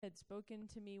had spoken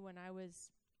to me when I was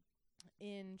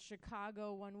in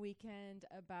Chicago one weekend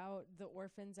about the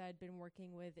orphans I'd been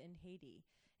working with in Haiti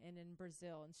and in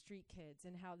Brazil and street kids,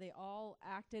 and how they all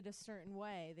acted a certain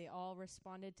way. They all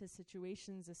responded to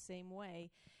situations the same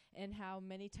way, and how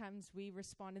many times we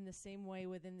respond in the same way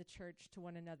within the church to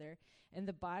one another. And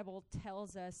the Bible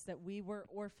tells us that we were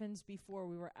orphans before.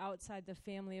 We were outside the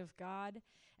family of God,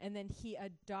 and then he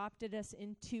adopted us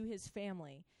into his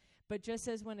family. But just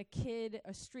as when a kid,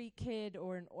 a street kid,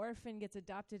 or an orphan gets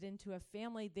adopted into a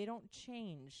family, they don't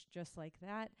change just like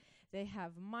that. They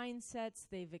have mindsets,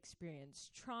 they've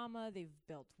experienced trauma, they've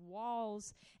built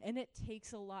walls, and it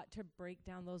takes a lot to break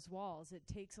down those walls. It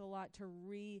takes a lot to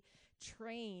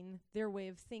retrain their way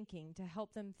of thinking, to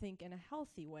help them think in a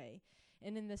healthy way.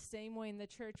 And in the same way in the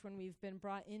church, when we've been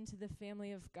brought into the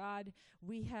family of God,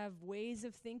 we have ways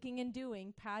of thinking and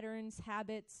doing, patterns,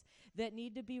 habits that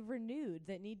need to be renewed,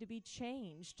 that need to be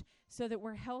changed so that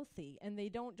we're healthy. And they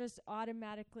don't just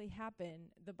automatically happen.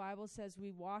 The Bible says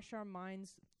we wash our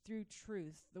minds through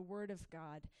truth, the Word of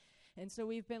God. And so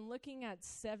we've been looking at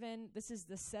this is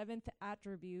the seventh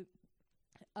attribute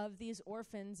of these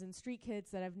orphans and street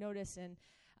kids that I've noticed. And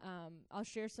I'll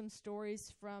share some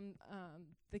stories from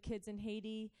the kids in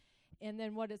Haiti, and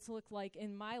then what it's looked like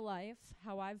in my life,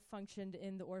 how I've functioned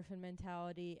in the orphan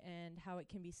mentality, and how it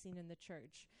can be seen in the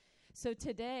church. So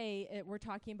today, we're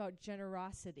talking about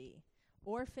generosity.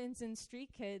 Orphans and street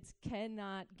kids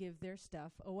cannot give their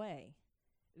stuff away.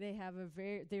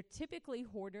 They're typically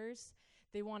hoarders.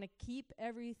 They want to keep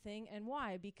everything. And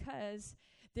why? Because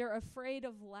they're afraid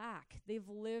of lack. They've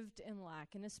lived in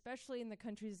lack. And especially in the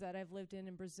countries that I've lived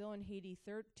in Brazil and Haiti,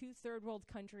 two third world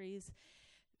countries,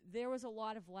 there was a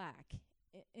lot of lack.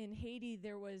 In Haiti,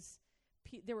 there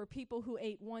were people who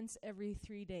ate once every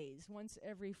 3 days, once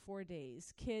every 4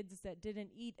 days, kids that didn't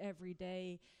eat every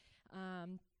day.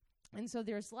 And so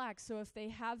there's lack. So if they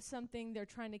have something, they're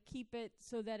trying to keep it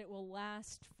so that it will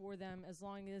last for them as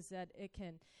long as that it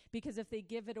can. Because if they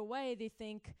give it away, they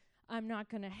think, I'm not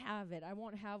going to have it. I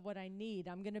won't have what I need.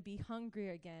 I'm going to be hungry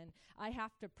again. I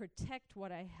have to protect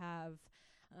what I have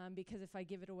because if I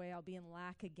give it away, I'll be in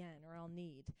lack again or I'll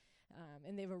need.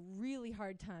 And they have a really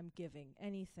hard time giving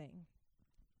anything.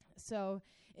 So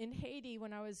in Haiti,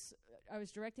 when I was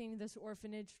directing this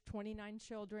orphanage, 29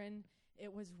 children.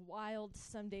 It was wild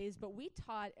some days, but we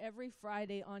taught every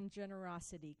Friday on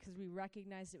generosity because we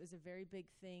recognized it was a very big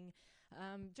thing,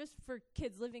 just for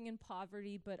kids living in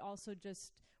poverty, but also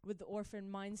just with the orphan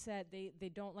mindset, they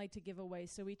don't like to give away.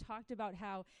 So we talked about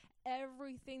how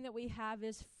everything that we have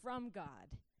is from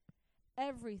God.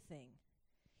 Everything.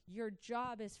 Your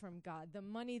job is from God. The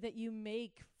money that you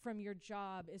make from your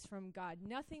job is from God.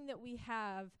 Nothing that we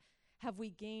have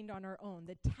we gained on our own.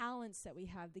 The talents that we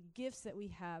have, the gifts that we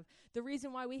have. The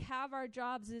reason why we have our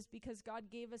jobs is because God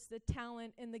gave us the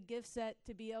talent and the gift set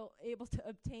to be able to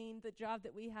obtain the job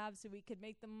that we have so we could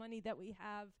make the money that we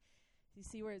have. You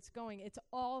see where it's going? It's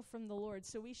all from the Lord.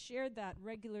 So we shared that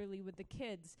regularly with the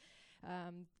kids.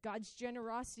 God's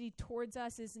generosity towards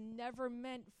us is never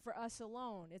meant for us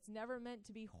alone. It's never meant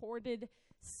to be hoarded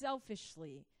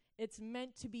selfishly. It's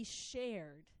meant to be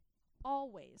shared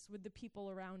always with the people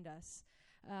around us.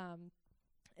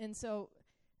 And so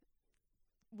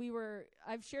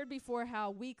I've shared before how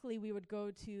weekly we would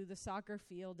go to the soccer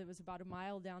field. It was about a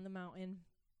mile down the mountain.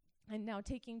 And now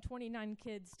taking 29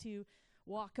 kids to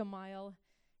walk a mile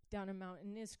down a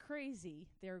mountain is crazy.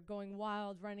 They're going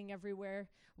wild, running everywhere.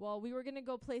 Well, we were going to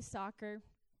go play soccer,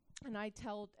 and I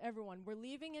tell everyone, we're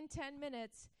leaving in 10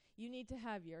 minutes. You need to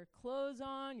have your clothes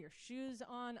on, your shoes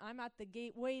on. I'm at the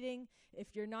gate waiting.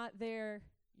 If you're not there,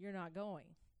 you're not going.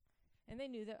 And they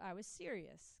knew that I was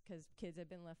serious because kids had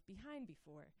been left behind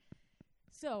before.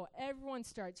 So everyone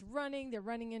starts running. They're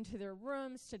running into their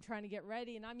rooms to trying to get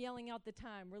ready, and I'm yelling out the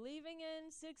time. We're leaving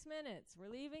in 6 minutes. We're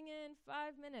leaving in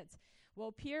 5 minutes.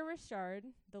 Well, Pierre Richard,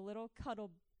 the little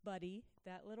cuddle buddy,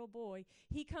 that little boy,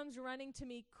 he comes running to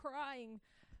me crying,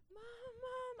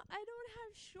 Mom, I don't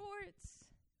have shorts.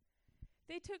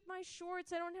 They took my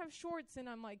shorts. I don't have shorts. And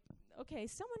I'm like, okay,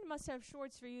 someone must have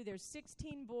shorts for you. There's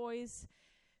 16 boys.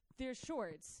 There's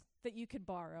shorts that you could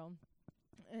borrow.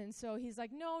 And so he's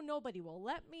like, no, nobody will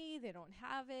let me. They don't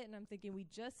have it. And I'm thinking, we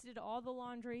just did all the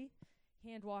laundry,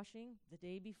 hand washing the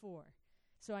day before.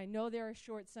 So I know there are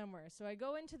shorts somewhere. So I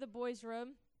go into the boys'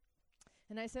 room,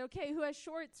 and I say, okay, who has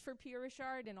shorts for Pierre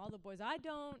Richard? And all the boys, I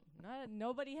don't.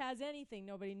 Nobody has anything.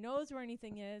 Nobody knows where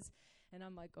anything is. And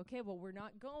I'm like, okay, well, we're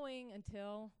not going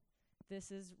until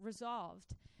this is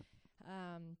resolved.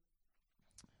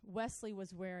 Wesley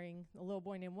was wearing, a little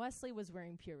boy named Wesley was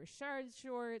wearing Pierre Richard's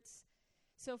shorts.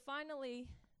 So finally,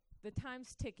 The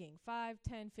time's ticking, 5,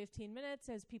 10, 15 minutes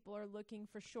as people are looking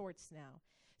for shorts now.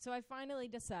 So I finally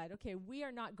decide, okay, we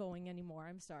are not going anymore.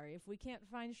 I'm sorry. If we can't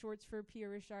find shorts for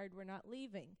Pierre Richard, we're not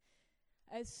leaving.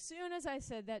 As soon as I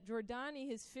said that, Giordani,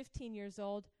 who's 15 years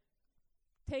old,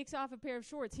 takes off a pair of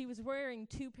shorts. He was wearing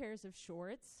 2 pairs of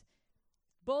shorts,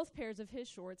 both pairs of his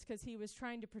shorts, because he was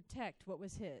trying to protect what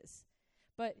was his.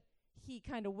 But he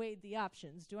kind of weighed the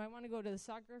options. Do I want to go to the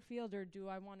soccer field or do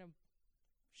I want to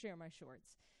share my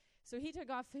shorts? So he took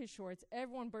off his shorts.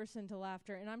 Everyone burst into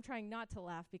laughter, and I'm trying not to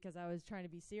laugh because I was trying to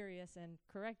be serious and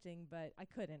correcting, but I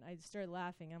couldn't. I started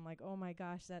laughing. I'm like, oh my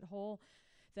gosh, that whole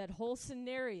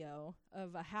scenario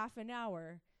of a half an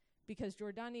hour, because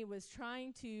Giordani was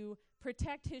trying to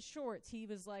protect his shorts. He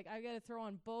was like, I got to throw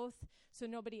on both so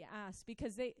nobody asks,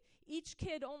 because each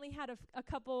kid only had a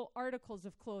couple articles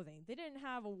of clothing. They didn't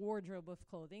have a wardrobe of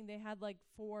clothing. They had like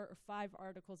 4 or 5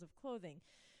 articles of clothing.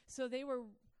 So they were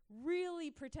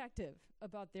really protective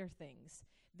about their things.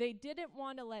 They didn't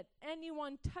want to let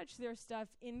anyone touch their stuff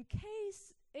in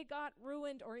case it got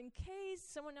ruined or in case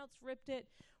someone else ripped it,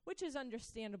 which is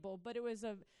understandable, but it was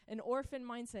an orphan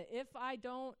mindset. If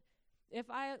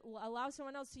I allow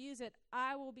someone else to use it,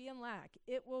 I will be in lack.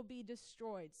 It will be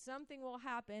destroyed. Something will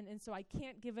happen, and so I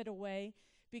can't give it away,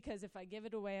 because if I give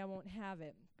it away, I won't have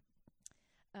it.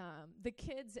 The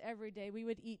kids every day, we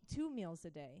would eat 2 meals a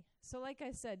day. So like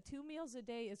I said, 2 meals a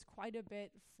day is quite a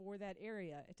bit for that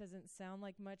area. It doesn't sound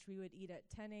like much. We would eat at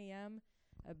 10 a.m.,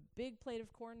 a big plate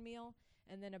of cornmeal,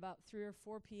 and then about 3 or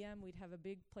 4 p.m. we'd have a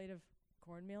big plate of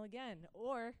cornmeal again,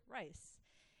 or rice.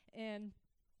 And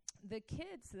the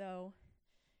kids, though,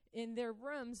 in their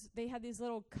rooms, they had these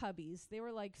little cubbies. They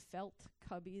were like felt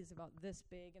cubbies about this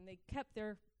big, and they kept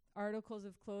their articles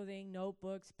of clothing,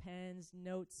 notebooks, pens,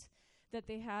 notes that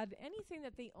they had. Anything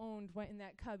that they owned went in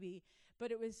that cubby,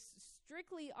 but it was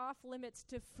strictly off limits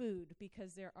to food,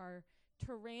 because there are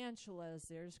tarantulas,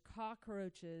 there's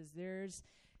cockroaches, there's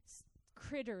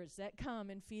critters that come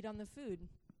and feed on the food.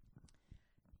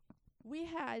 We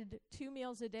had 2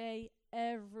 meals a day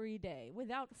every day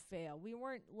without fail. We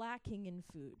weren't lacking in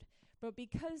food. But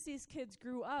because these kids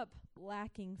grew up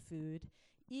lacking food,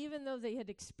 even though they had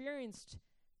experienced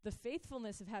the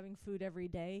faithfulness of having food every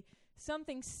day,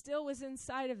 something still was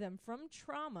inside of them from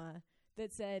trauma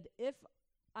that said, if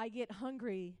I get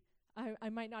hungry, I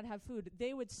might not have food.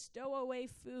 They would stow away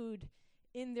food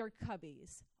in their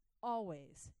cubbies,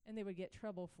 always, and they would get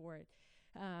trouble for it,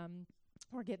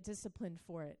 or get disciplined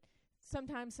for it.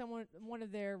 Sometimes one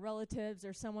of their relatives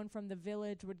or someone from the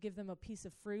village would give them a piece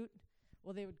of fruit.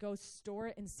 Well, they would go store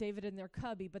it and save it in their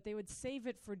cubby, but they would save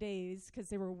it for days because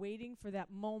they were waiting for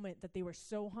that moment that they were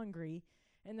so hungry,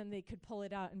 and then they could pull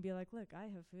it out and be like, look, I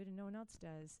have food and no one else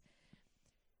does.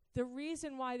 The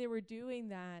reason why they were doing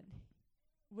that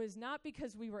was not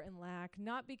because we were in lack,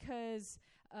 not because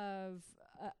of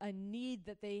a need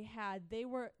that they had.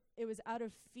 It was out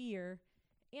of fear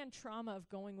and trauma of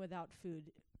going without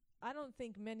food. I don't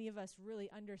think many of us really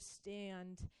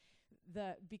understand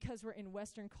because we're in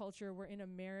Western culture, we're in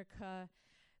America.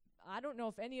 I don't know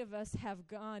if any of us have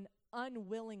gone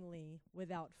unwillingly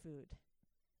without food,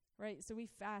 right? So we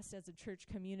fast as a church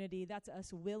community. That's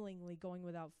us willingly going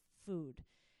without food.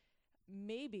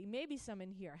 Maybe some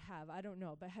in here have, I don't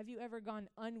know. But have you ever gone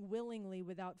unwillingly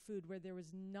without food where there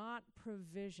was not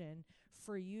provision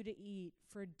for you to eat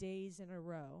for days in a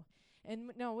row?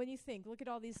 And no, when you think, look at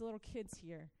all these little kids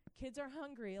here. Kids are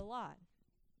hungry a lot.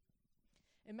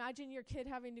 Imagine your kid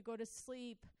having to go to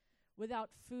sleep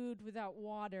without food, without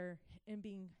water, and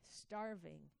being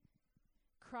starving,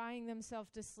 crying themselves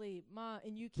to sleep. Ma,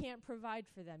 and you can't provide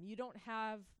for them. You don't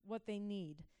have what they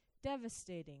need.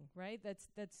 Devastating, right?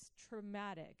 That's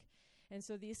traumatic. And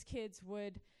so these kids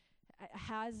would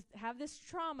have this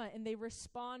trauma, and they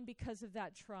respond because of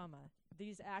that trauma.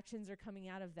 These actions are coming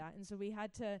out of that. And so we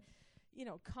had to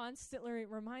constantly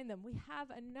remind them, we have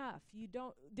enough.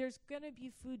 There's going to be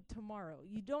food tomorrow.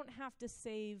 You don't have to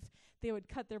save. They would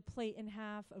cut their plate in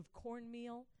half of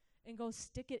cornmeal and go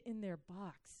stick it in their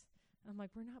box. I'm like,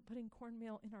 we're not putting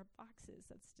cornmeal in our boxes.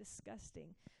 That's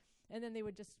disgusting. And then they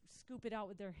would just scoop it out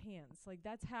with their hands. Like,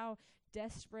 that's how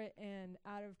desperate and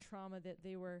out of trauma that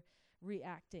they were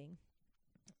reacting.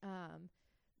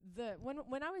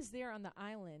 When I was there on the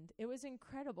island, it was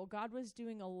incredible. God was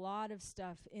doing a lot of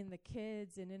stuff in the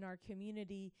kids and in our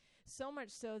community, so much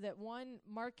so that one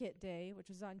market day, which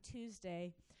was on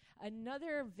Tuesday,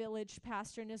 another village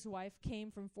pastor and his wife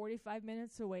came from 45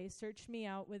 minutes away, searched me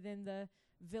out within the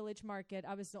village market.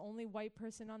 I was the only white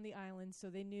person on the island, so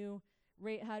they knew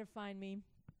right how to find me.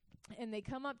 And they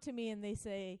come up to me and they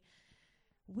say,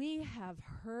 we have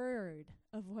heard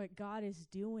of what God is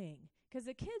doing. Because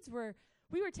the kids were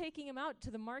We were taking him out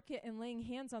to the market and laying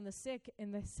hands on the sick,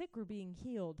 and the sick were being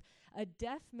healed. A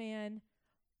deaf man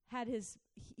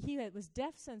was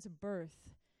deaf since birth.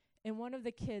 And one of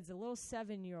the kids, a little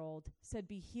 7-year-old, said,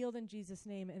 "Be healed in Jesus'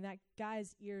 name," and that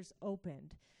guy's ears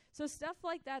opened. So stuff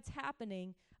like that's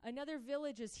happening. Another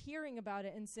village is hearing about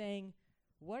it and saying,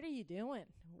 "What are you doing?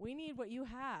 We need what you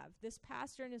have." This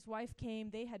pastor and his wife came.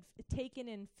 They had taken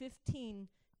in 15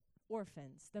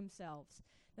 orphans themselves.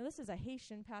 Now, this is a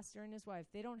Haitian pastor and his wife.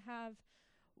 They don't have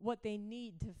what they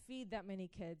need to feed that many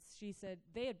kids. She said,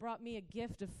 they had brought me a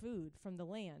gift of food from the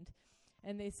land.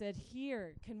 And they said,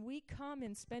 "Here, can we come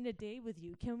and spend a day with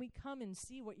you? Can we come and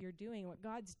see what you're doing, what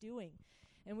God's doing?"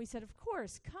 And we said, "Of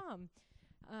course, come."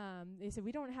 They said,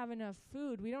 "We don't have enough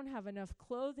food. We don't have enough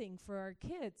clothing for our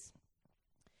kids."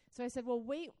 So I said, "Well,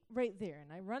 wait right there."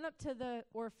 And I run up to the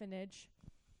orphanage.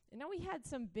 And now we had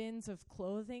some bins of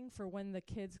clothing for when the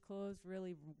kids' clothes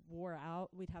really wore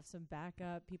out. We'd have some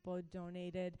backup. People had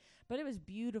donated. But it was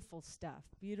beautiful stuff,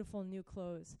 beautiful new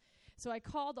clothes. So I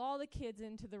called all the kids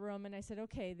into the room, and I said,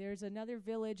 "Okay, there's another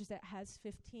village that has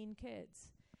 15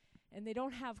 kids, and they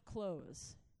don't have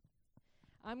clothes.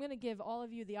 I'm going to give all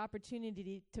of you the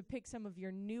opportunity to pick some of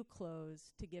your new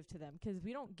clothes to give to them, because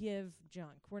we don't give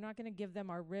junk. We're not going to give them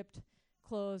our ripped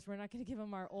clothes. We're not going to give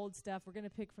them our old stuff. We're going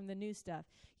to pick from the new stuff.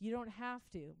 You don't have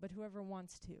to, but whoever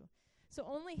wants to." So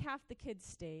only half the kids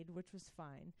stayed, which was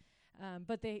fine.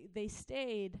 But they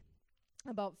stayed,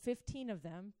 about 15 of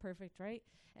them, perfect, right?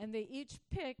 And they each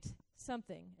picked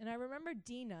something. And I remember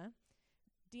Dina.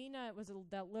 Dina was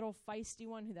that little feisty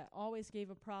one that always gave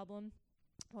a problem.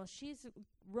 Well, she's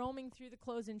roaming through the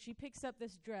clothes, and she picks up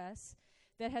this dress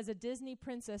that has a Disney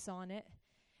princess on it,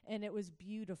 and it was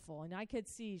beautiful. And I could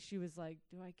see she was like,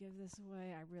 "Do I give this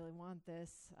away? I really want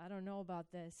this. I don't know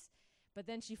about this." But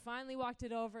then she finally walked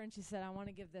it over, and she said, "I want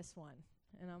to give this one."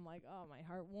 And I'm like, oh, my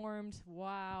heart warmed.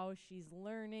 Wow, she's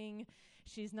learning.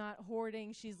 She's not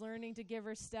hoarding. She's learning to give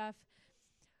her stuff.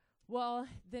 Well,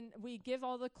 then we give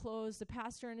all the clothes. The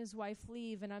pastor and his wife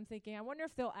leave, and I'm thinking, I wonder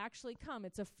if they'll actually come.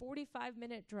 It's a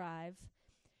 45-minute drive.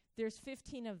 There's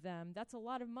 15 of them. That's a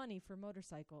lot of money for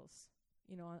motorcycles,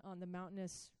 on the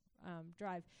mountainous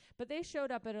drive. But they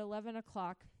showed up at 11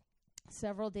 o'clock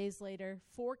several days later,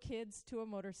 4 kids to a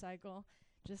motorcycle,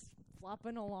 just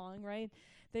flopping along, right?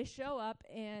 They show up,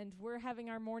 and we're having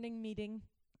our morning meeting,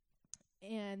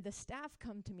 and the staff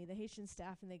come to me, the Haitian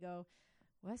staff, and they go,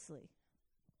 "Wesley,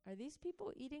 are these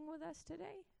people eating with us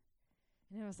today?"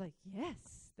 And I was like,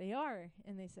 "Yes, they are."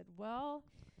 And they said, "Well,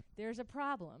 there's a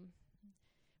problem.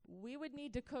 We would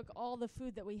need to cook all the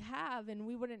food that we have, and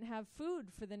we wouldn't have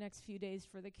food for the next few days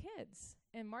for the kids.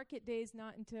 And market day's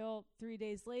not until 3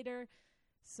 days later,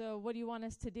 so what do you want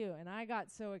us to do?" And I got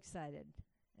so excited.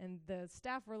 And the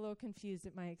staff were a little confused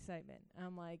at my excitement.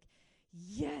 I'm like,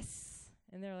 "Yes."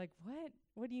 And they're like, "What?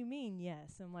 What do you mean,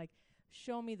 yes?" I'm like,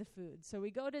 "Show me the food." So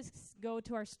we go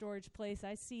to our storage place.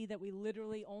 I see that we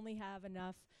literally only have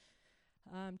enough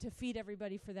to feed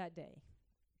everybody for that day.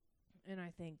 And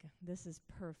I think, this is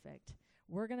perfect.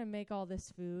 We're going to make all this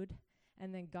food,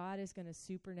 and then God is going to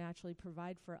supernaturally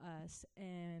provide for us,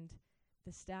 and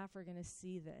the staff are going to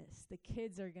see this. The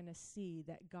kids are going to see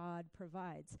that God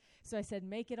provides. So I said,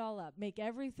 make it all up. Make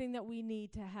everything that we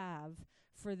need to have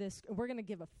for this. We're going to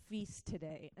give a feast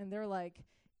today. And they're like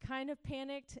kind of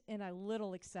panicked and a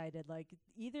little excited. Like,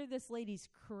 either this lady's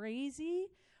crazy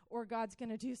or God's going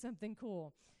to do something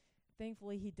cool.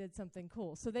 Thankfully, he did something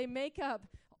cool. So they make up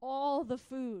all the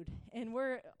food, and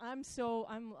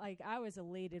I was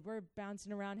elated. We're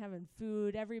bouncing around having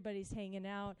food. Everybody's hanging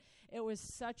out. It was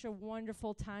such a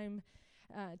wonderful time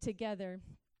together.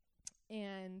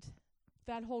 And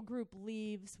that whole group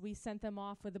leaves. We sent them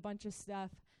off with a bunch of stuff.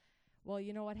 Well,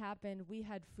 you know what happened? We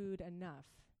had food enough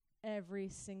every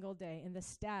single day. And the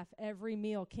staff, every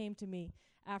meal came to me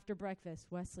after breakfast.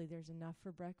 "Wesley, there's enough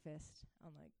for breakfast."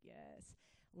 I'm like, "Yes."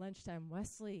 Lunchtime,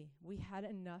 "Wesley, we had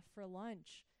enough for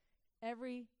lunch."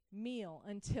 Every meal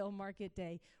until market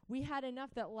day, we had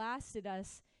enough that lasted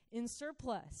us in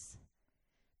surplus.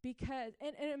 Because,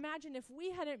 and imagine if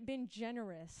we hadn't been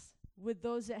generous with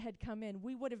those that had come in,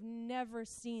 we would have never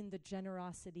seen the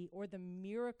generosity or the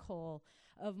miracle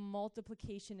of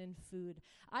multiplication in food.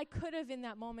 I could have in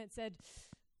that moment said,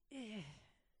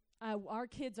 our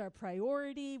kids are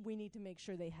priority. We need to make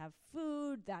sure they have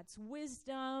food. That's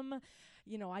wisdom.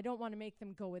 I don't want to make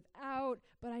them go without.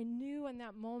 But I knew in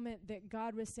that moment that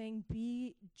God was saying,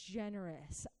 be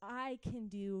generous. I can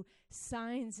do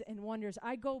signs and wonders.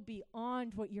 I go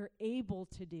beyond what you're able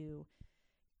to do.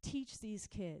 Teach these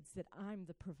kids that I'm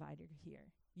the provider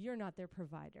here. You're not their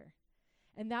provider.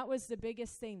 And that was the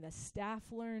biggest thing the staff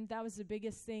learned. That was the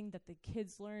biggest thing that the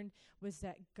kids learned, was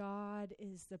that God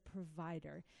is the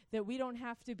provider, that we don't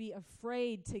have to be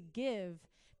afraid to give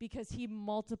because he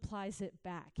multiplies it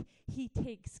back. He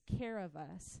takes care of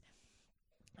us.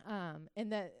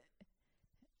 And that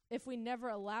if we never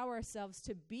allow ourselves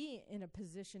to be in a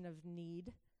position of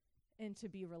need and to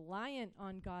be reliant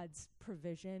on God's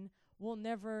provision, we'll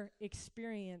never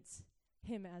experience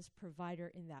him as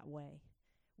provider in that way,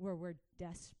 where we're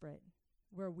desperate,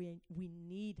 where we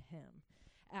need him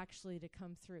actually to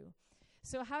come through.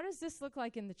 So how does this look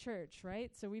like in the church,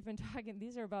 right? So we've been talking,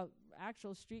 these are about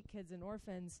actual street kids and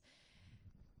orphans.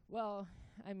 Well,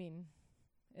 I mean,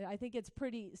 I think it's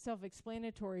pretty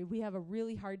self-explanatory. We have a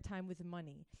really hard time with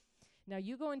money. Now,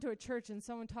 you go into a church and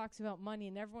someone talks about money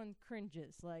and everyone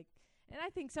cringes, like, and I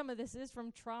think some of this is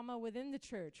from trauma within the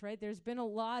church, right? There's been a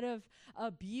lot of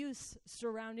abuse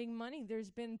surrounding money. There's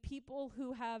been people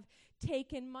who have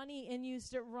taken money and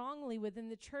used it wrongly within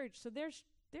the church. So there's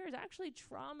actually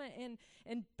trauma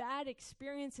and bad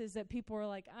experiences that people are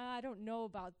like, I don't know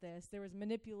about this. There was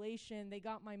manipulation. They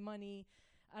got my money.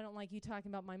 I don't like you talking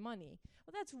about my money.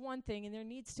 Well, that's one thing, and there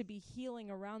needs to be healing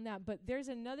around that. But there's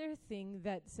another thing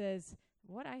that says,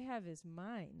 what I have is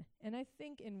mine. And I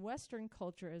think in Western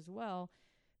culture as well,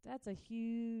 that's a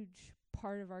huge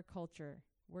part of our culture.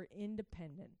 We're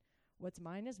independent. What's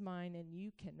mine is mine, and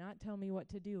you cannot tell me what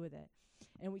to do with it.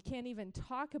 And we can't even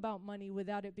talk about money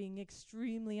without it being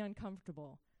extremely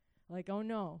uncomfortable. Like, oh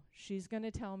no, she's going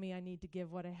to tell me I need to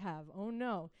give what I have. Oh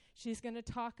no, she's going to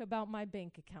talk about my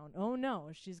bank account. Oh no,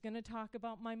 she's going to talk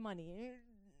about my money.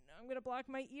 I'm going to block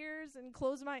my ears and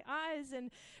close my eyes and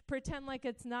pretend like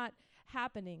it's not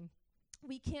happening.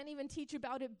 We can't even teach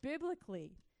about it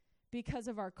biblically because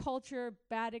of our culture,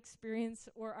 bad experience,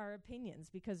 or our opinions,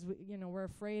 because we're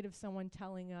afraid of someone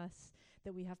telling us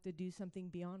that we have to do something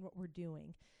beyond what we're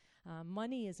doing.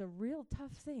 Money is a real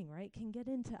tough thing, right? Can get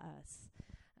into us.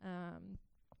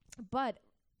 But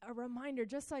a reminder,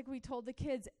 just like we told the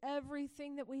kids,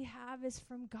 everything that we have is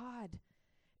from God.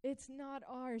 It's not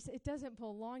ours. It doesn't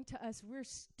belong to us. We're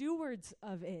stewards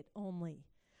of it only.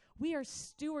 We are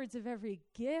stewards of every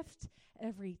gift,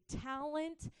 every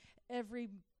talent, every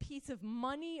piece of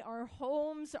money, our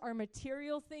homes, our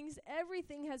material things.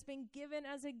 Everything has been given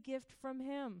as a gift from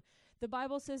him. The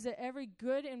Bible says that every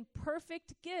good and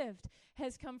perfect gift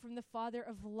has come from the Father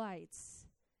of lights.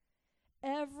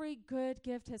 Every good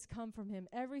gift has come from him.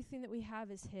 Everything that we have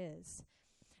is his.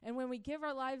 And when we give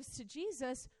our lives to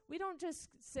Jesus, we don't just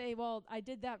say, well, I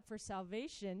did that for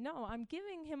salvation. No, I'm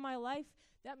giving him my life.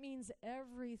 That means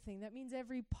everything. That means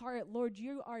every part. Lord,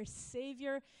 you are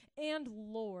Savior and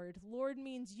Lord. Lord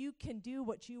means you can do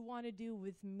what you want to do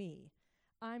with me.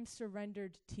 I'm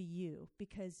surrendered to you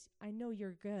because I know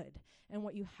you're good and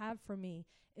what you have for me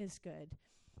is good.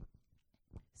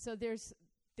 So there's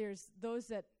those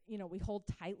that, we hold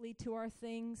tightly to our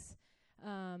things.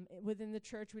 Within the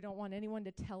church, we don't want anyone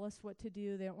to tell us what to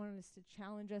do. They don't want us to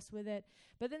challenge us with it.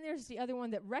 But then there's the other one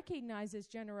that recognizes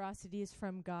generosity is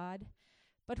from God,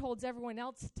 but holds everyone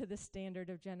else to the standard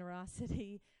of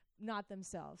generosity, not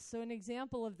themselves. So an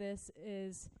example of this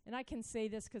is, and I can say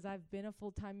this because I've been a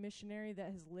full-time missionary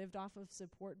that has lived off of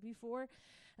support before,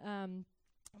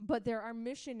 but there are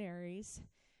missionaries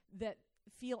that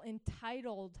feel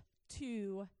entitled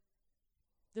to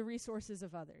the resources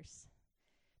of others.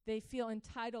 They feel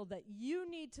entitled that you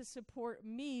need to support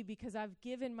me because I've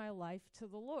given my life to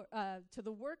the Lord, to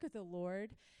the work of the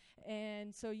Lord,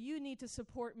 and so you need to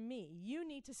support me. You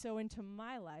need to sow into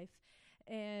my life,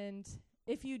 and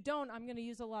if you don't, I'm going to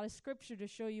use a lot of scripture to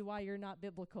show you why you're not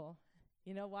biblical,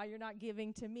 why you're not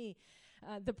giving to me.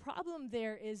 The problem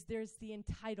there is there's the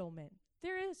entitlement.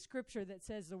 There is scripture that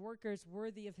says the worker is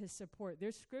worthy of his support.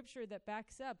 There's scripture that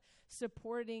backs up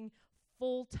supporting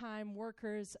full-time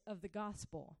workers of the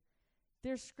gospel.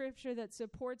 There's scripture that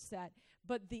supports that.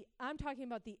 But I'm talking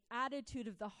about the attitude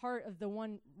of the heart of the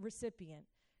one recipient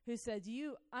who says,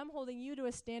 I'm holding you to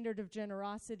a standard of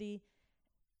generosity,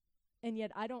 and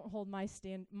yet I don't hold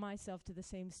myself to the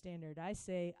same standard. I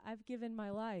say, I've given my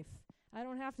life. I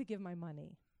don't have to give my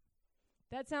money.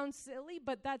 That sounds silly,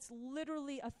 but that's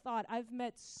literally a thought. I've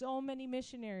met so many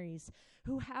missionaries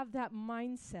who have that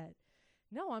mindset.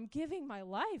 No, I'm giving my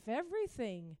life,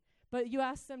 everything. But you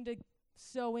ask them to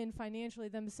sow in financially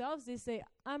themselves, they say,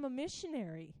 I'm a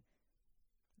missionary.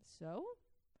 So?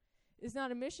 Is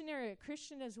not a missionary a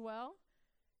Christian as well?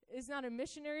 Is not a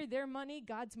missionary their money,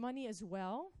 God's money as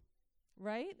well?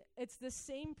 Right? It's the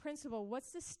same principle.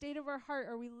 What's the state of our heart?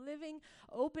 Are we living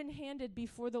open-handed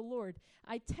before the Lord?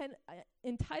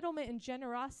 Entitlement and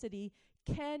generosity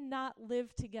cannot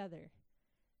live together.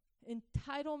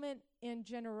 Entitlement and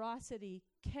generosity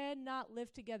cannot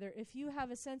live together. If you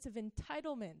have a sense of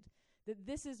entitlement that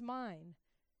this is mine,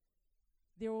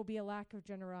 there will be a lack of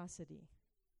generosity.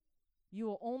 You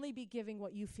will only be giving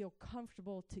what you feel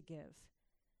comfortable to give,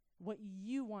 what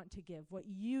you want to give, what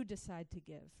you decide to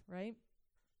give, right?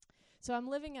 So I'm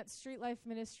living at Street Life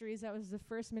Ministries. That was the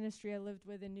first ministry I lived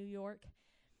with in New York.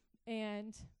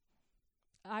 And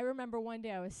I remember one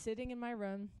day I was sitting in my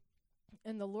room,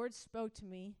 and the Lord spoke to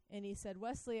me, and he said,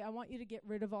 Wesley, I want you to get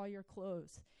rid of all your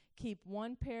clothes. Keep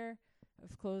one pair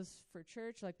of clothes for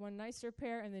church, like one nicer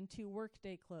pair, and then 2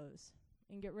 workday clothes,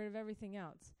 and get rid of everything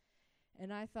else.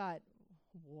 And I thought,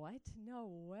 what? No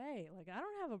way. Like, I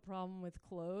don't have a problem with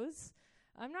clothes.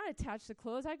 I'm not attached to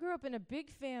clothes. I grew up in a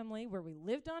big family where we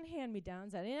lived on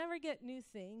hand-me-downs. I didn't ever get new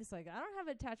things. Like, I don't have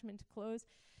attachment to clothes.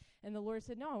 And the Lord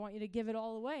said, no, I want you to give it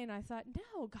all away. And I thought,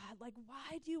 no, God, like,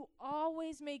 why do you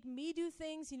always make me do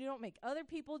things? You don't make other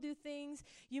people do things.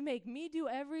 You make me do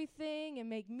everything and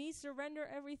make me surrender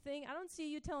everything. I don't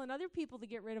see you telling other people to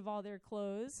get rid of all their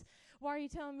clothes. Why are you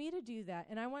telling me to do that?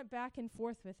 And I went back and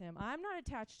forth with him. I'm not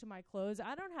attached to my clothes.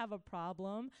 I don't have a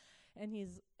problem. And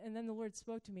then the Lord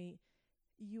spoke to me,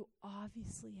 you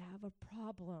obviously have a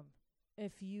problem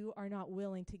if you are not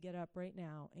willing to get up right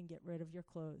now and get rid of your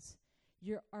clothes.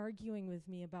 You're arguing with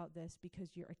me about this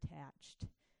because you're attached.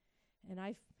 And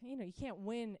you can't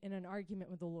win in an argument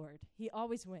with the Lord. He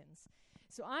always wins.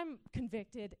 So I'm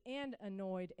convicted and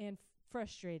annoyed and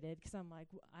frustrated because I'm like,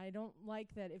 I don't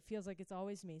like that it feels like it's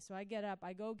always me. So I get up,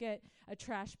 I go get a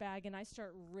trash bag, and I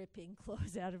start ripping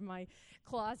clothes out of my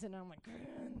closet. And I'm like,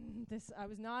 I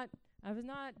was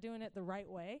not doing it the right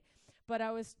way. But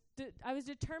I was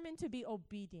determined to be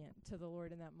obedient to the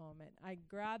Lord in that moment. I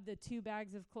grabbed the 2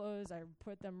 bags of clothes. I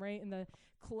put them right in the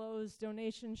clothes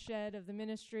donation shed of the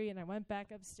ministry, and I went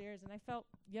back upstairs, and I felt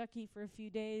yucky for a few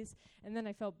days, and then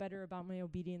I felt better about my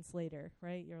obedience later,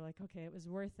 right? You're like, okay, it was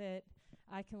worth it.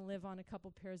 I can live on a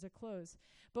couple pairs of clothes.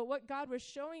 But what God was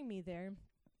showing me there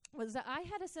was that I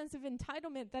had a sense of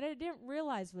entitlement that I didn't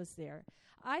realize was there.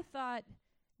 I thought,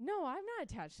 no, I'm not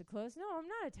attached to clothes. No, I'm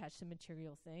not attached to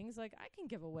material things. Like, I can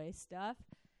give away stuff.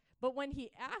 But when he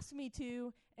asked me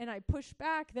to, and I pushed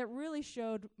back, that really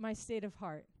showed my state of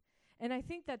heart. And I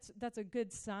think that's a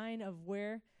good sign of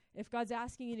where, if God's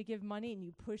asking you to give money and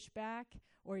you push back,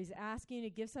 or he's asking you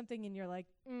to give something and you're like,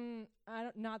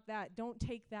 not that. Don't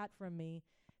take that from me.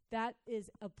 That is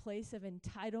a place of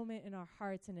entitlement in our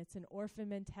hearts, and it's an orphan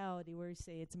mentality where you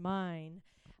say, it's mine.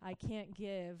 I can't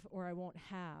give, or I won't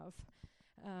have.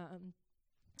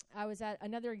 I was at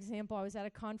a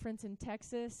conference in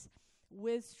Texas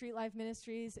with Street Life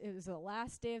Ministries. It was the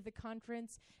last day of the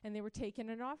conference, and they were taking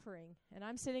an offering. And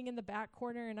I'm sitting in the back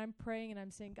corner, and I'm praying, and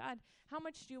I'm saying, God, how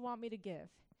much do you want me to give?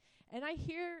 And I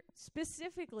hear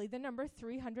specifically the number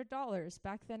 $300.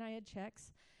 Back then I had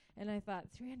checks, and I thought,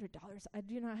 $300? I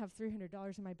do not have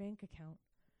 $300 in my bank account.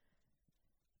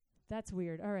 That's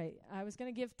weird. All right, I was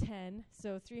going to give 10,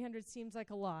 so 300 seems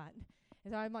like a lot.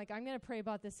 And so I'm like, I'm going to pray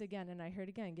about this again. And I heard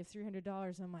again, give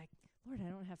 $300. I'm like, Lord, I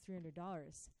don't have $300.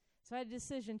 So I had a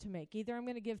decision to make. Either I'm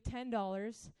going to give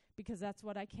 $10 because that's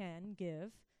what I can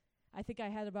give. I think I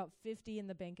had about 50 in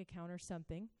the bank account or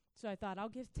something. So I thought, I'll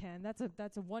give 10. That's a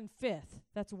 1/5.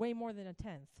 That's way more than a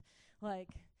 10th. Like,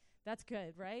 that's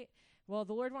good, right? Well,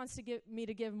 the Lord wants to give me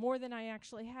to give more than I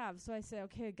actually have. So I say,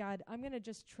 okay, God, I'm going to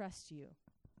just trust you.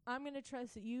 I'm going to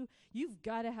trust that you've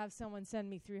got to have someone send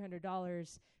me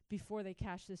 $300 before they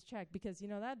cash this check, because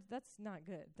that's not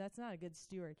good. That's not a good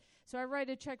steward. So I write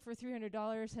a check for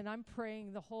 $300, and I'm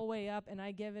praying the whole way up, and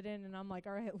I give it in, and I'm like,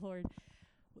 all right, Lord.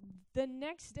 The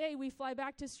next day, we fly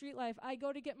back to Street Life. I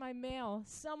go to get my mail.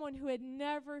 Someone who had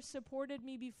never supported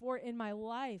me before in my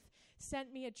life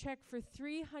sent me a check for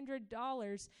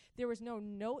 $300. There was no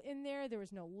note in there. There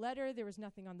was no letter. There was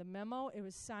nothing on the memo. It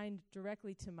was signed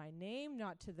directly to my name,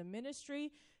 not to the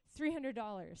ministry.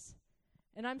 $300.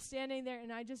 And I'm standing there,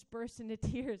 and I just burst into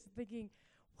tears thinking,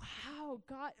 wow,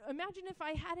 God, imagine if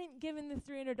I hadn't given the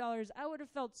 $300. I would have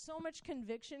felt so much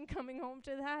conviction coming home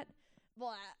to that.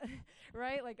 Blah,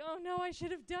 right? Like, oh, no, I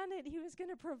should have done it. He was going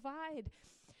to provide.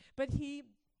 But he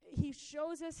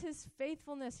shows us his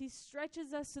faithfulness. He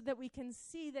stretches us so that we can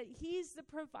see that he's the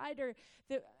provider,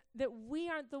 that we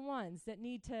aren't the ones that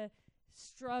need to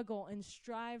struggle and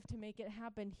strive to make it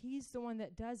happen. He's the one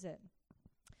that does it.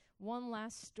 One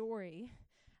last story.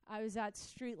 I was at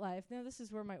Street Life. Now, this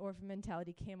is where my orphan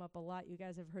mentality came up a lot. You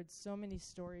guys have heard so many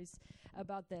stories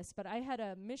about this. But I had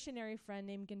a missionary friend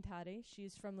named Gintare.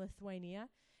 She's from Lithuania,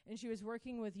 and she was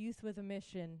working with Youth with a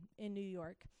Mission in New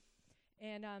York.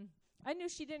 And I knew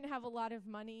she didn't have a lot of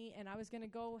money, and I was going to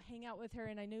go hang out with her,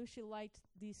 and I knew she liked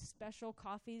these special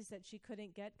coffees that she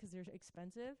couldn't get because they're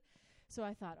expensive. So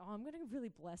I thought, I'm going to really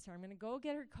bless her. I'm going to go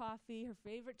get her coffee, her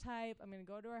favorite type. I'm going to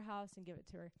go to her house and give it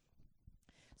to her.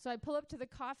 So I pull up to the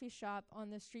coffee shop on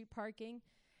the street parking,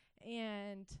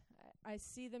 and I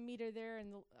see the meter there,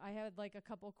 and I had like a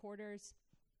couple quarters.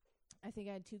 I think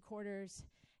I had 2 quarters,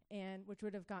 and which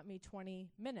would have got me 20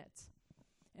 minutes.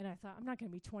 And I thought, I'm not going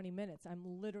to be 20 minutes. I'm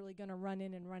literally going to run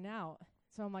in and run out.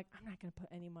 So I'm like, I'm not going to put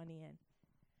any money in.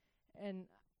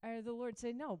 And the Lord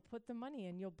said, no, put the money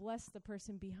in. You'll bless the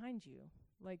person behind you,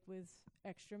 like with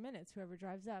extra minutes, whoever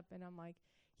drives up. And I'm like,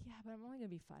 yeah, but I'm only going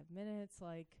to be 5 minutes.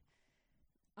 Like,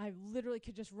 I literally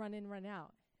could just run in, run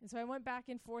out. And so I went back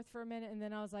and forth for a minute, and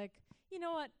then I was like, you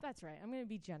know what? That's right. I'm going to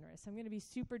be generous. I'm going to be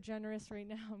super generous right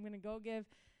now. I'm going to go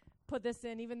put this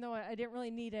in, even though I didn't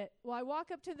really need it. Well, I walk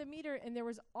up to the meter, and there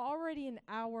was already an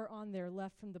hour on there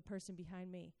left from the person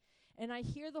behind me. And I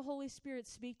hear the Holy Spirit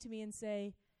speak to me and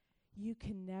say, you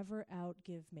can never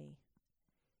outgive me.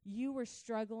 You were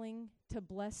struggling to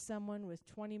bless someone with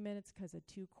 20 minutes because of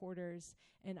 2 quarters,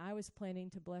 and I was planning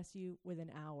to bless you with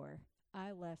an hour.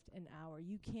 I left an hour.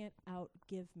 You can't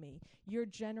outgive me. Your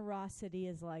generosity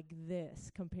is like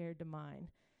this compared to mine.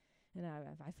 And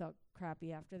I felt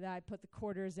crappy after that. I put the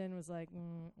quarters in, was like,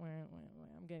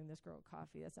 I'm getting this girl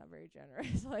coffee. That's not very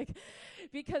generous.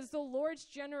 Because the Lord's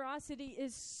generosity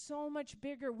is so much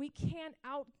bigger. We can't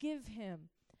outgive him.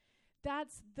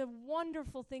 That's the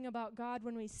wonderful thing about God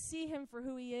when we see him for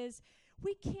who he is.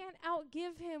 We can't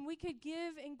outgive him. We could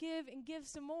give and give and give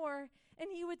some more, and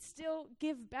he would still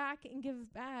give back and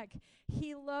give back.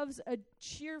 He loves a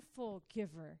cheerful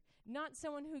giver, not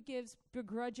someone who gives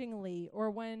begrudgingly or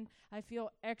when I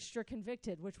feel extra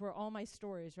convicted, which were all my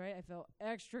stories, right? I felt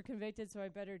extra convicted, so I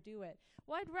better do it.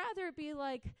 Well, I'd rather it be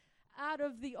like out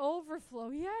of the overflow.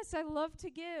 Yes, I love to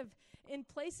give in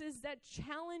places that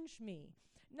challenge me.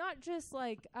 Not just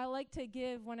like I like to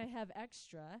give when I have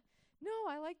extra. No,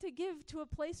 I like to give to a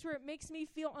place where it makes me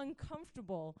feel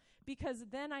uncomfortable, because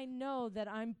then I know that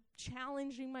I'm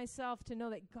challenging myself to know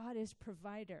that God is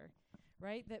provider,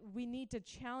 right? That we need to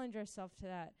challenge ourselves to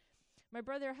that. My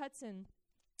brother Hudson,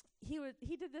 he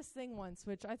did this thing once,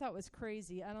 which I thought was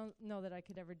crazy. I don't know that I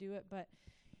could ever do it, but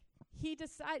he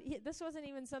decided, this wasn't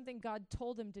even something God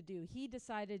told him to do. He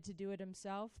decided to do it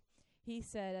himself. He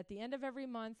said, at the end of every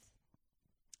month,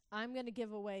 I'm going to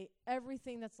give away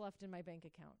everything that's left in my bank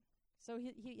account. So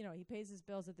he pays his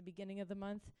bills at the beginning of the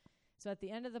month. So at the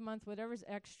end of the month, whatever's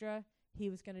extra, he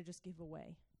was going to just give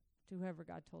away to whoever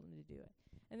God told him to do it.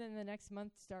 And then the next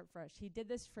month, start fresh. He did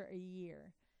this for a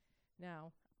year.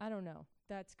 Now, I don't know.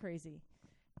 That's crazy.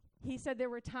 He said there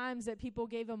were times that people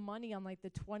gave him money on like the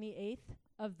 28th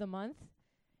of the month.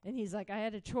 And he's like, I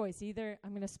had a choice. Either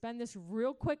I'm going to spend this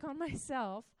real quick on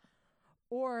myself,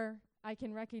 or I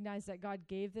can recognize that God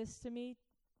gave this to me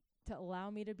to allow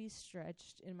me to be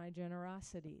stretched in my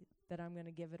generosity, that I'm going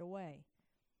to give it away,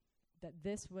 that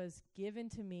this was given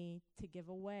to me to give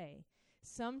away.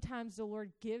 Sometimes the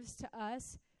Lord gives to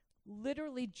us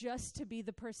literally just to be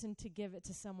the person to give it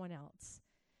to someone else.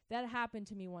 That happened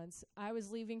to me once. I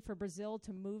was leaving for Brazil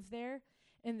to move there,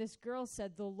 and this girl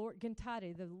said, the Lord,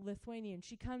 Gintare, the Lithuanian,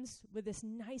 she comes with this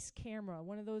nice camera,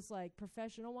 one of those like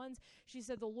professional ones. She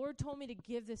said, the Lord told me to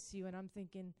give this to you. And I'm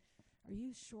thinking, are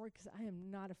you sure? Because I am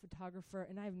not a photographer,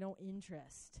 and I have no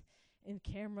interest in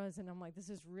cameras. And I'm like, this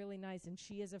is really nice. And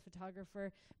she is a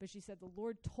photographer, but she said, the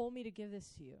Lord told me to give this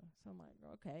to you. So I'm like,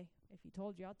 okay, if he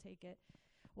told you, I'll take it.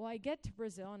 Well, I get to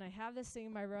Brazil, and I have this thing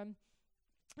in my room,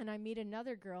 and I meet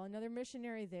another girl, another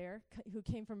missionary there, who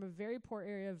came from a very poor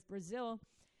area of Brazil.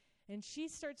 And she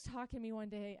starts talking to me one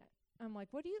day. I'm like,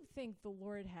 what do you think the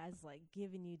Lord has like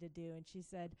given you to do? And she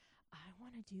said, I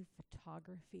want to do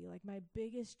photography. Like, my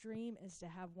biggest dream is to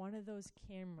have one of those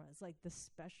cameras, like the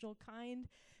special kind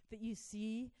that you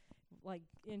see. Like,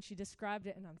 and she described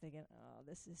it, and I'm thinking, oh,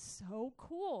 this is so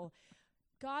cool.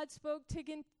 God spoke to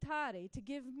Gintare to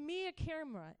give me a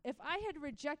camera. If I had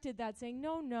rejected that, saying,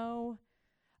 no,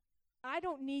 I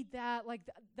don't need that. Like,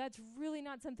 that's really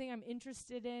not something I'm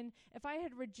interested in. If I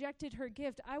had rejected her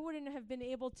gift, I wouldn't have been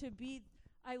able to be,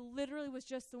 I literally was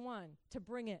just the one to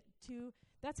bring it to.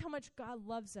 That's how much God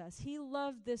loves us. He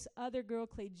loved this other girl,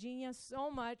 Clegina,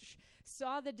 so much,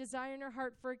 saw the desire in her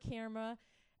heart for a camera,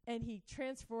 and he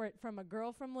transferred it from a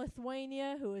girl from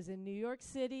Lithuania who was in New York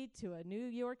City to a New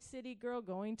York City girl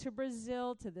going to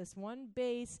Brazil to this one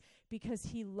base because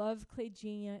he loved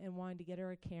Clegina and wanted to get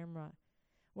her a camera.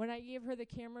 When I gave her the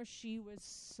camera, she was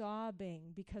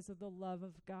sobbing because of the love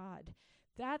of God.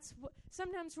 That's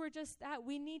sometimes we're just that.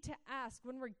 We need to ask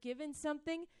when we're given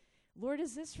something, Lord,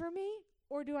 is this for me?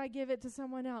 or do I give it to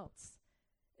someone else?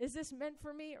 Is this meant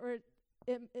for me, or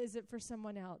is it for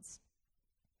someone else?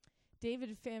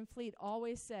 David Van Fleet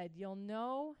always said, you'll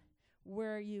know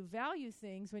where you value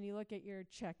things when you look at your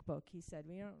checkbook. He said,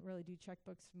 we don't really do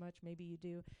checkbooks much. Maybe you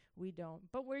do. We don't.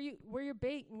 But where your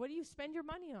bank, what do you spend your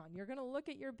money on? You're going to look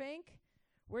at your bank.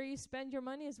 Where you spend your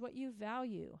money is what you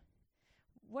value.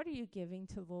 What are you giving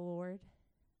to the Lord?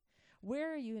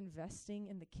 Where are you investing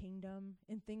in the kingdom,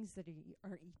 in things that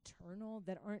are eternal,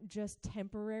 that aren't just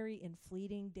temporary and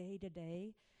fleeting day to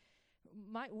day?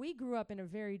 We grew up in a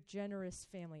very generous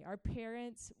family. Our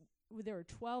parents, there were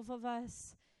 12 of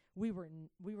us. We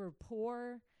were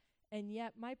poor, and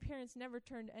yet my parents never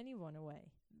turned anyone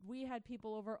away. We had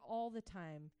people over all the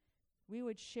time. We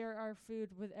would share our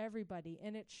food with everybody,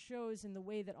 and it shows in the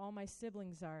way that all my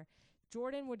siblings are.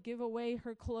 Jordan would give away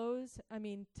her clothes,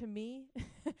 to me,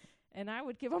 and I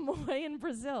would give them away in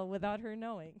Brazil without her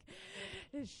knowing.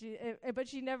 But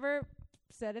she never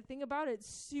said a thing about it.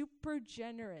 Super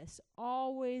generous,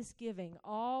 always giving,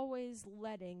 always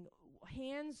letting,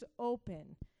 hands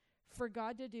open for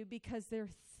God to do, because they're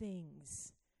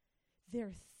things.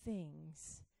 They're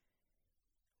things.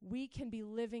 We can be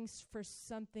living for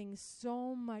something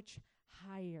so much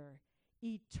higher.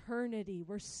 Eternity.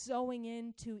 We're sowing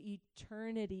into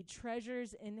eternity.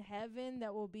 Treasures in heaven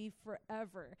that will be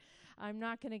forever. I'm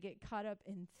not going to get caught up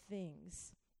in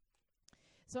things.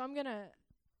 So I'm going to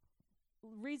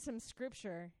read some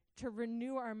scripture to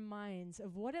renew our minds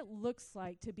of what it looks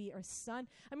like to be a son.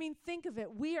 Think of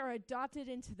it. We are adopted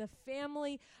into the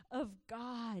family of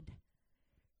God.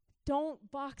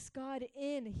 Don't box God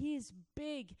in. He's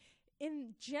big.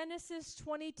 In Genesis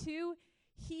 22,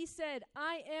 he said,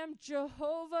 I am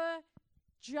Jehovah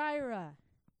Jireh.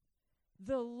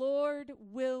 The Lord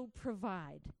will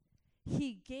provide.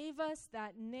 He gave us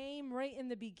that name right in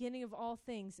the beginning of all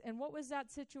things. And what was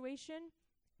that situation?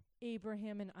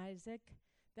 Abraham and Isaac.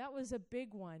 That was a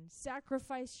big one.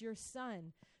 Sacrifice your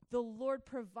son. The Lord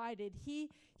provided. He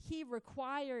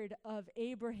required of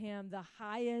Abraham the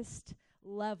highest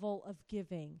level of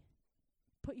giving.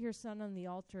 Put your son on the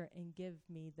altar and give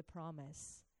me the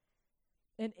promise.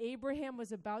 And Abraham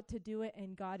was about to do it,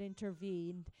 and God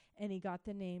intervened, and he got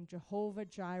the name Jehovah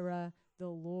Jireh, the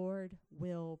Lord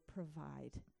will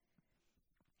provide.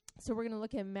 So we're going to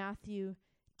look at Matthew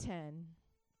 10.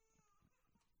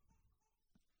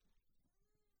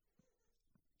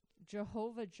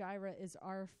 Jehovah Jireh is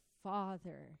our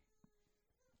Father.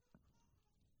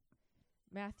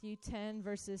 Matthew 10,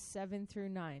 verses 7 through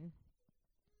 9.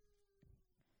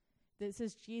 This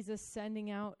is Jesus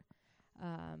sending out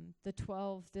the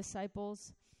 12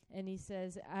 disciples, and he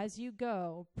says, as you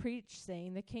go, preach,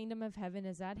 saying, the kingdom of heaven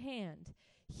is at hand.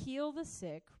 Heal the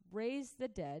sick, raise the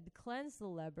dead, cleanse the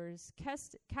lepers,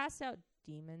 cast out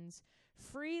demons.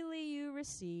 Freely you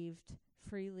received,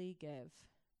 freely give.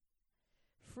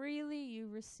 Freely you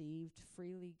received,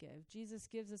 freely give. Jesus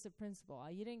gives us a principle.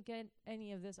 You didn't get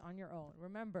any of this on your own.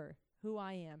 Remember who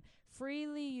I am.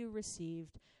 Freely you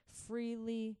received,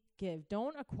 freely give.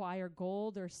 Don't acquire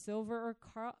gold or silver or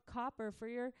copper for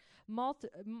your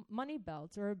money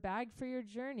belts, or a bag for your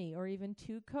journey, or even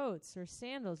 2 coats or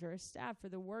sandals or a staff, for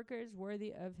the worker is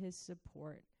worthy of his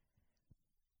support.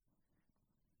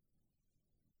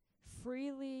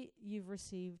 Freely you've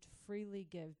received, freely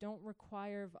give. Don't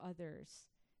require of others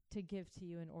to give to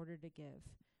you in order to give.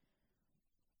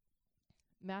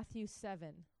 Matthew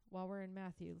 7. While we're in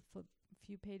Matthew, flip a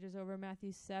few pages over.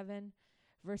 Matthew 7,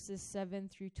 verses 7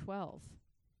 through 12.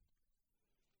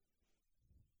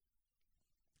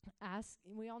 Ask,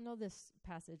 we all know this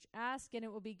passage. Ask and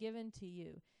it will be given to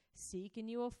you. Seek and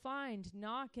you will find.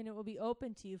 Knock and it will be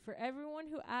open to you. For everyone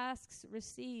who asks,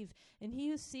 receive. And he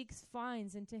who seeks,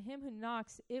 finds. And to him who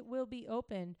knocks, it will be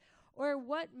opened. Or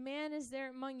what man is there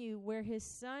among you where his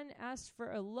son asks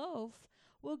for a loaf,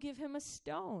 will give him a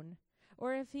stone?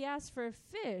 Or if he asks for a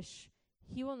fish,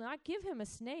 he will not give him a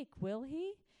snake, will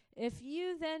he? If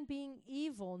you then, being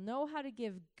evil, know how to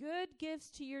give good gifts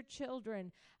to your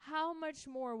children, how much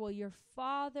more will your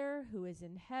Father who is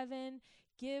in heaven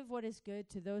give what is good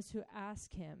to those who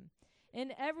ask him?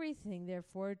 In everything,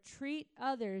 therefore, treat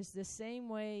others the same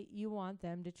way you want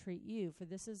them to treat you, for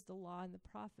this is the law and the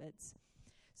prophets.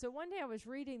 So one day I was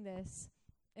reading this,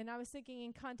 and I was thinking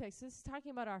in context, this is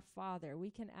talking about our Father.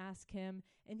 We can ask him,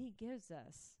 and he gives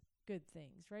us good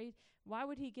things, right? Why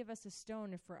would he give us a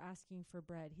stone if we're asking for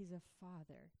bread? He's a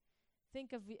Father.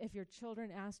 Think of if your children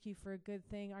ask you for a good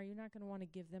thing, are you not going to want to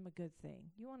give them a good thing?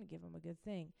 You want to give them a good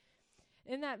thing.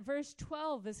 In that verse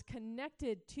 12 is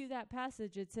connected to that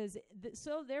passage. It says,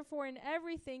 so therefore in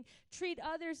everything, treat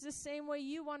others the same way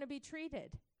you want to be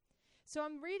treated. So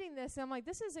I'm reading this, and I'm like,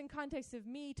 this is in context of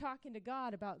me talking to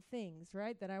God about things,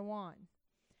 right, that I want.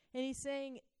 And he's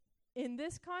saying, in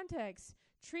this context,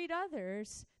 treat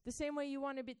others the same way you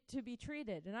want to be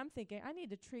treated. And I'm thinking, I need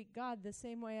to treat God the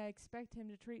same way I expect him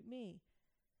to treat me.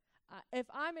 If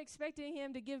I'm expecting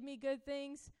him to give me good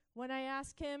things when I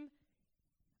ask him,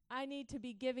 I need to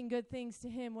be giving good things to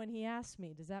him when he asks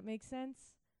me. Does that make sense?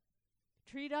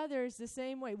 Treat others the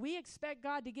same way. We expect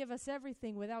God to give us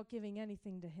everything without giving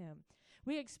anything to him.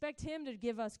 We expect him to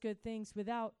give us good things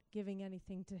without giving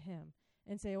anything to him.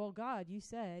 And say, well, God, you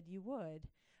said you would.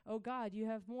 Oh, God, you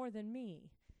have more than me.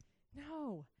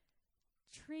 No.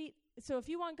 So if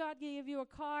you want God to give you a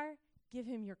car, give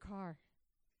him your car.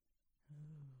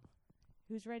 Ooh.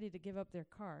 Who's ready to give up their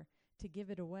car, to give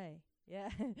it away? Yeah.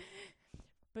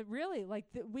 But really,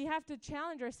 we have to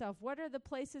challenge ourselves. What are the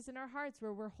places in our hearts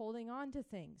where we're holding on to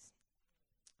things?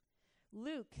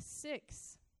 Luke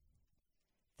 6,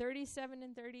 37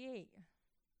 and 38.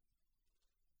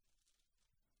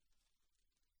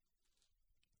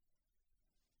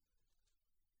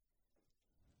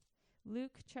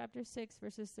 Luke chapter 6,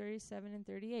 verses 37 and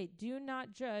 38. Do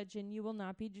not judge, and you will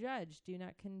not be judged. Do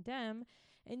not condemn,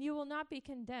 and you will not be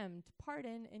condemned.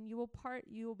 Pardon, and you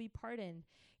will be pardoned.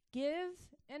 Give,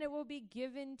 and it will be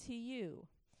given to you.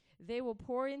 They will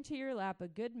pour into your lap a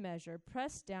good measure,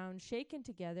 pressed down, shaken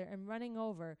together, and running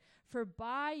over. For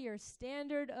by your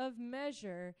standard of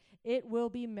measure, it will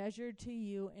be measured to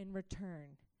you in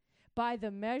return. By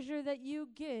the measure that you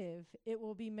give, it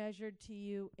will be measured to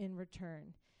you in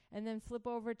return. And then flip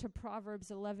over to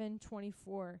Proverbs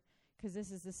 11:24, because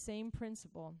this is the same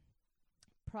principle.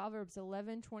 Proverbs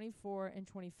 11:24 and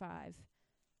 25.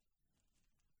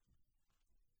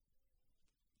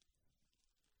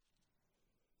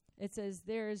 It says,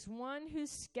 there is one who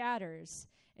scatters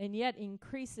and yet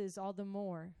increases all the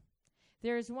more.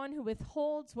 There is one who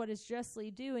withholds what is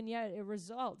justly due, and yet it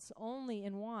results only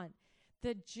in want.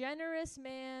 The generous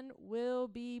man will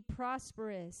be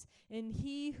prosperous, and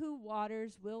he who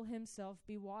waters will himself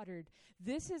be watered.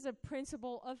 This is a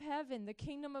principle of heaven, the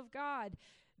kingdom of God,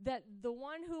 that the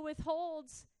one who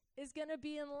withholds is going to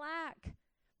be in lack.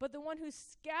 But the one who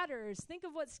scatters, think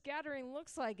of what scattering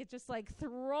looks like. It's just like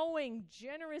throwing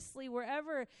generously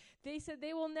wherever. They said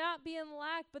they will not be in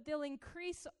lack, but they'll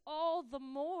increase all the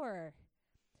more.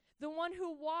 The one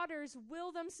who waters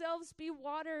will themselves be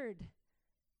watered.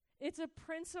 It's a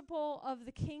principle of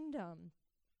the kingdom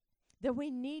that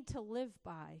we need to live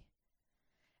by.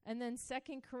 And then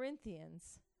 2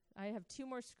 Corinthians. I have two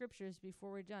more scriptures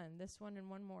before we're done. This one and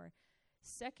one more.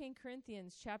 2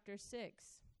 Corinthians chapter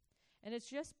 6. And it's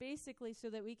just basically so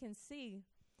that we can see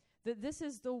that this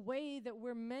is the way that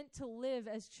we're meant to live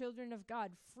as children of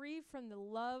God, free from the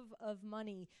love of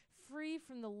money, free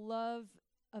from the love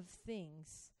of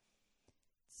things.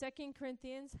 2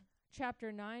 Corinthians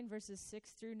chapter 9, verses 6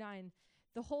 through 9.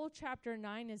 The whole chapter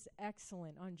 9 is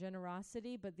excellent on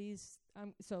generosity, but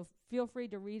so feel free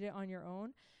to read it on your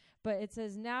own. But it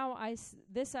says, now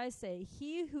this I say,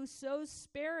 he who sows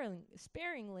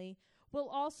sparingly will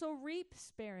also reap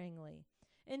sparingly.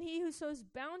 And he who sows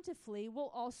bountifully will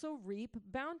also reap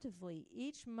bountifully.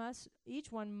 Each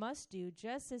one must do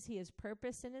just as he has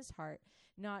purposed in his heart,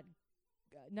 not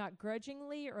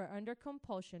grudgingly or under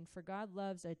compulsion, for God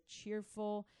loves a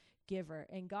cheerful giver.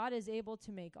 And God is able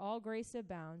to make all grace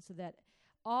abound, so that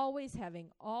always having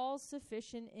all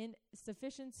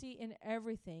sufficiency in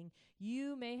everything,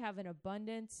 you may have an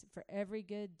abundance for every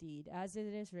good deed. As it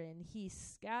is written, he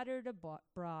scattered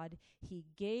abroad, he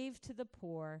gave to the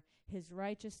poor, his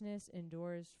righteousness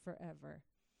endures forever.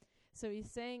 So he's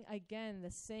saying again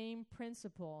the same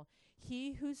principle.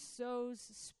 He who sows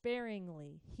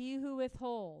sparingly, he who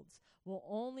withholds, will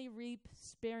only reap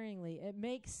sparingly. It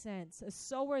makes sense. A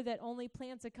sower that only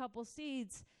plants a couple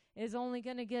seeds is only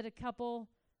going to get a couple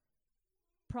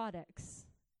products,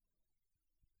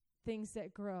 things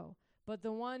that grow. But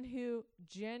the one who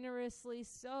generously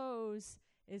sows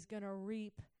is going to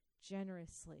reap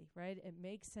generously, right? It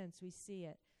makes sense. We see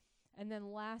it. And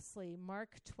then lastly,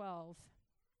 Mark 12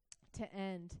 to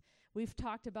end. We've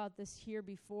talked about this here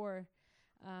before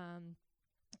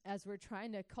as we're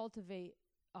trying to cultivate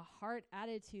a heart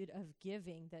attitude of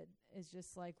giving that is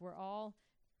just like we're all,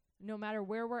 no matter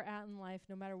where we're at in life,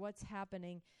 no matter what's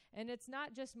happening. And it's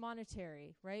not just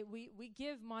monetary, right? We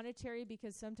give monetary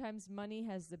because sometimes money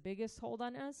has the biggest hold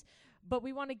on us, but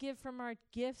we want to give from our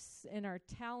gifts and our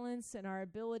talents and our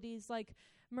abilities. Like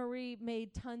Marie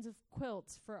made tons of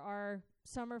quilts for our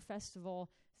summer festival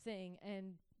thing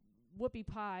and whoopie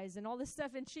pies and all this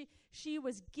stuff. And she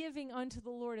was giving unto the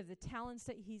Lord of the talents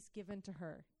that he's given to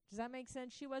her. Does that make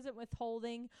sense? She wasn't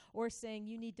withholding or saying,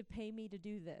 you need to pay me to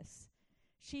do this.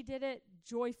 She did it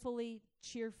joyfully,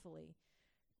 cheerfully.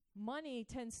 Money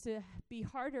tends to be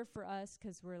harder for us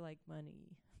because we're like money.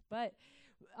 But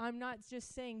I'm not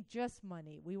just saying just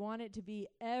money. We want it to be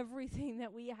everything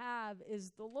that we have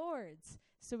is the Lord's.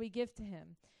 So we give to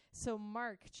him. So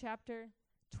Mark chapter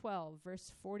 12,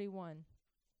 verse 41.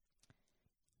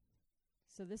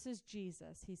 So this is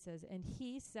Jesus. He says, and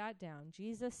he sat down.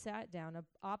 Jesus sat down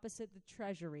opposite the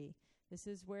treasury. This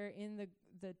is where in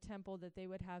the temple that they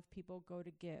would have people go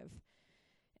to give.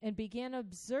 And began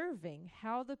observing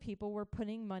how the people were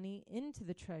putting money into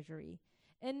the treasury.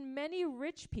 And many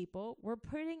rich people were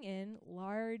putting in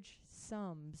large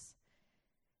sums.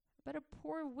 But a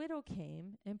poor widow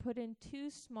came and put in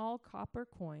 2 small copper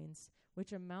coins,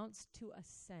 which amounts to a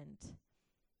cent.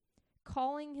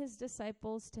 Calling his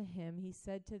disciples to him, he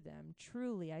said to them,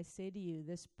 truly I say to you,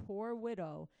 this poor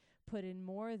widow put in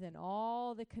more than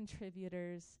all the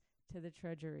contributors to the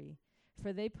treasury.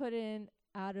 For they put in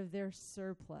out of their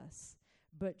surplus,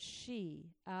 but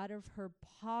she, out of her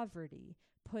poverty,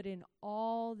 put in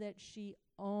all that she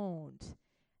owned,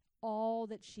 all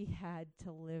that she had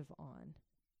to live on.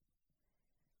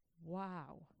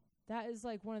 Wow. That is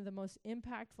like one of the most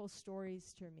impactful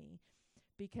stories to me,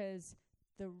 because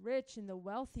the rich and the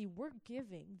wealthy were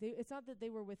giving. It's not that they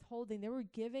were withholding. They were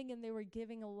giving, and they were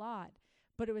giving a lot,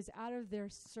 but it was out of their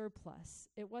surplus.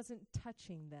 It wasn't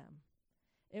touching them.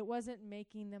 It wasn't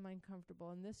making them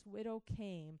uncomfortable. And this widow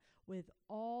came with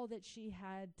all that she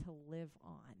had to live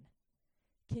on.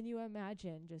 Can you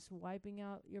imagine just wiping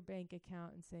out your bank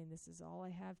account and saying, this is all I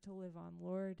have to live on.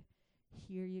 Lord,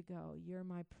 here you go. You're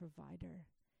my provider.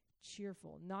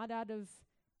 Cheerful. Not out of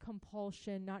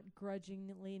compulsion, not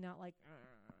grudgingly, not like,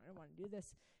 I don't want to do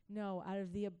this. No, out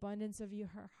of the abundance of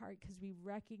her heart, because we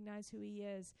recognize who he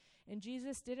is. And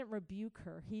Jesus didn't rebuke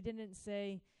her. He didn't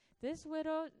say, this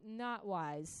widow, not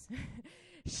wise.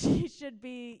 She should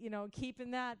be, keeping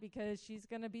that because she's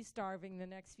going to be starving the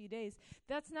next few days.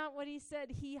 That's not what he said.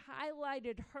 He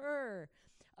highlighted her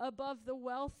above the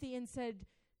wealthy and said,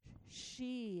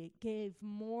 she gave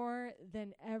more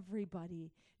than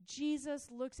everybody. Jesus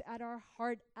looks at our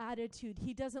heart attitude.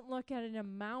 He doesn't look at an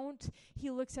amount.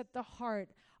 He looks at the heart.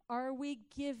 Are we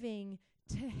giving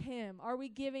to him? Are we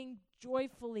giving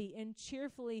joyfully and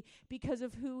cheerfully because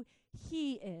of who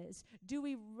he is? Do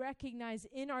we recognize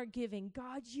in our giving,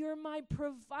 God, you're my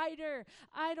provider.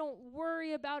 I don't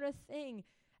worry about a thing.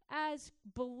 As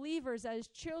believers, as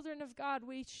children of God,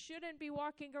 we shouldn't be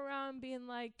walking around being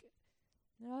like,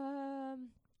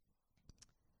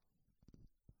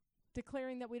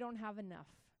 declaring that we don't have enough.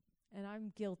 And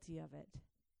I'm guilty of it.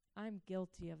 I'm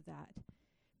guilty of that.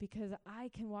 Because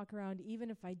I can walk around even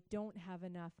if I don't have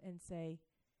enough and say,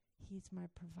 he's my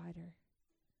provider.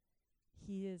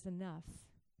 He is enough.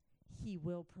 He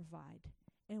will provide.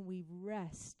 And we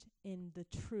rest in the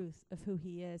truth of who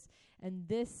he is. And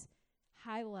this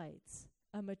highlights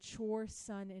a mature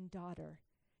son and daughter,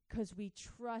 because we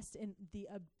trust in the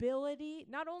ability,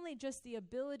 not only just the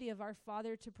ability of our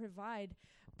Father to provide,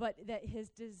 but that his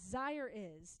desire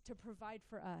is to provide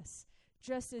for us,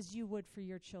 just as you would for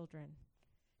your children.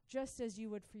 Just as you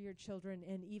would for your children,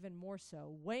 and even more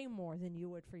so, way more than you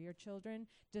would for your children,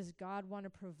 does God want to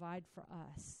provide for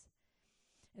us.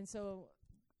 And so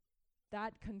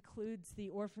that concludes the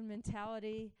orphan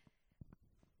mentality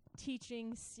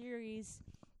teaching series.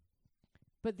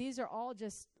 But these are all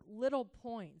just little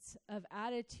points of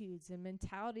attitudes and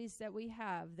mentalities that we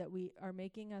have that we are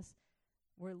making us,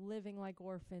 we're living like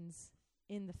orphans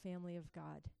in the family of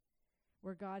God,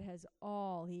 where God has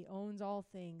all, he owns all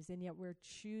things, and yet we're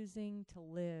choosing to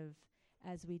live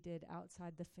as we did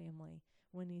outside the family,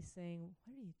 when he's saying,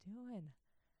 what are you doing?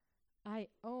 I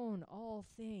own all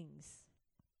things.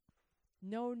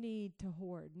 No need to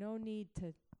hoard, no need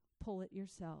to pull it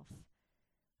yourself.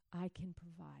 I can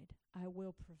provide. I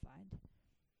will provide.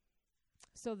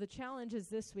 So the challenge is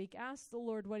this week, ask the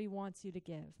Lord what he wants you to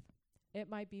give. It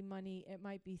might be money, it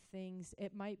might be things,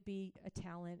 it might be a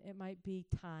talent, it might be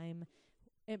time,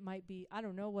 it might be, I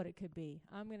don't know what it could be.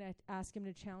 I'm going to ask him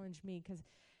to challenge me, because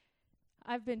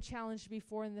I've been challenged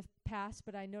before in the past,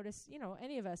 but I notice,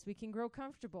 any of us, we can grow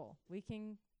comfortable. We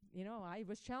can, I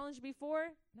was challenged before.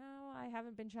 No, I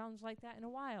haven't been challenged like that in a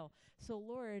while. So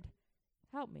Lord,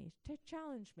 help me to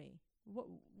challenge me.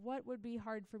 What would be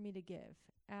hard for me to give?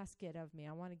 Ask it of me.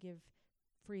 I want to give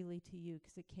freely to you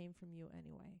because it came from you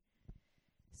anyway.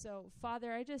 So,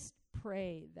 Father, I just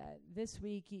pray that this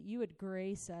week you would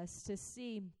grace us to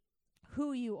see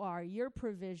who you are, your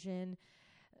provision,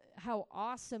 how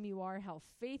awesome you are, how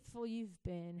faithful you've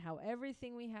been, how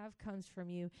everything we have comes from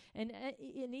you. And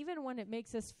even when it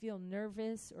makes us feel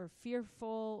nervous or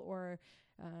fearful or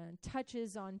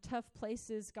touches on tough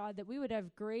places, God, that we would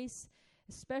have grace,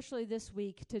 especially this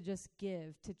week, to just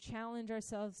give, to challenge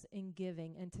ourselves in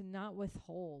giving and to not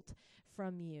withhold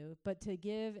from you, but to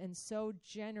give and sow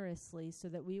generously so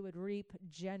that we would reap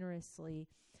generously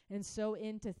and sow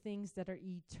into things that are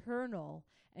eternal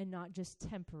and not just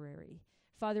temporary.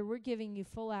 Father, we're giving you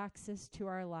full access to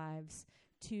our lives,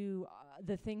 to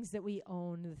the things that we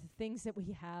own, the things that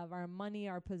we have, our money,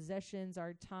 our possessions,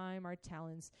 our time, our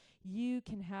talents. You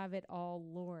can have it all,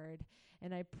 Lord.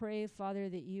 And I pray, Father,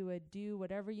 that you would do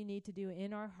whatever you need to do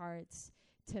in our hearts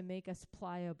to make us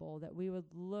pliable, that we would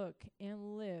look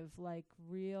and live like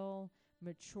real,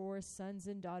 mature sons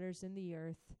and daughters in the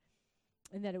earth,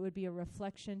 and that it would be a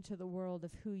reflection to the world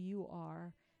of who you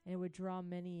are, and it would draw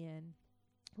many in.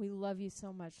 We love you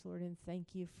so much, Lord, and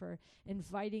thank you for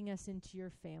inviting us into your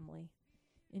family.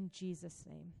 In Jesus'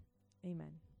 name,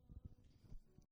 amen.